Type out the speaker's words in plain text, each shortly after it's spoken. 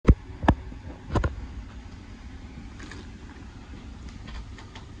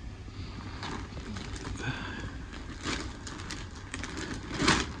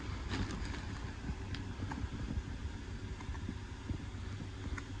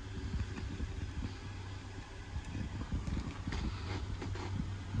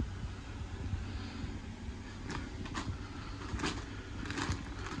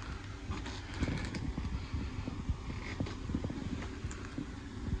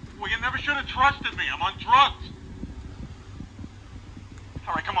should have trusted me. I'm on drugs.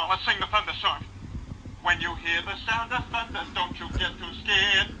 All right, come on, let's sing the thunder song. When you hear the sound of thunder, don't you get too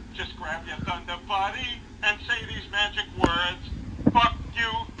scared. Just grab your thunder buddy and say these magic words. Fuck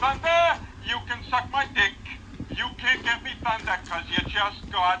you, thunder. You can suck my dick. You can't get me thunder, cause you're just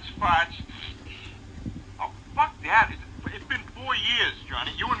God's fudge. Oh, fuck that. It's been 4 years,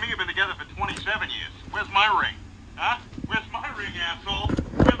 Johnny. You and me have been together for 27 years. Where's my ring? Huh? Where's my ring, asshole?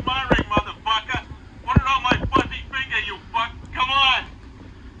 Where's my ring, motherfucker? Put it on my fuzzy finger, you fuck. Come on.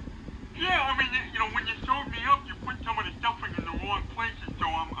 Yeah, I mean, you know, when you showed me up, you put some of the stuffing in the wrong places, so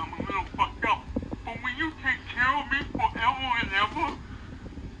I'm a little fucked up. But when you take care of me forever and ever...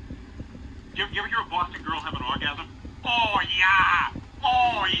 You ever hear a Boston girl have an orgasm? Oh, yeah!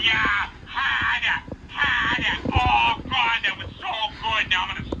 Oh, yeah! Harder! Harder! Oh, God, that was so good! Now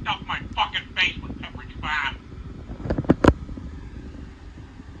I'm gonna stuff my fucking face with Pepperidge Farm.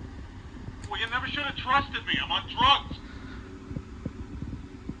 Well, you never should have trusted me. I'm on drugs.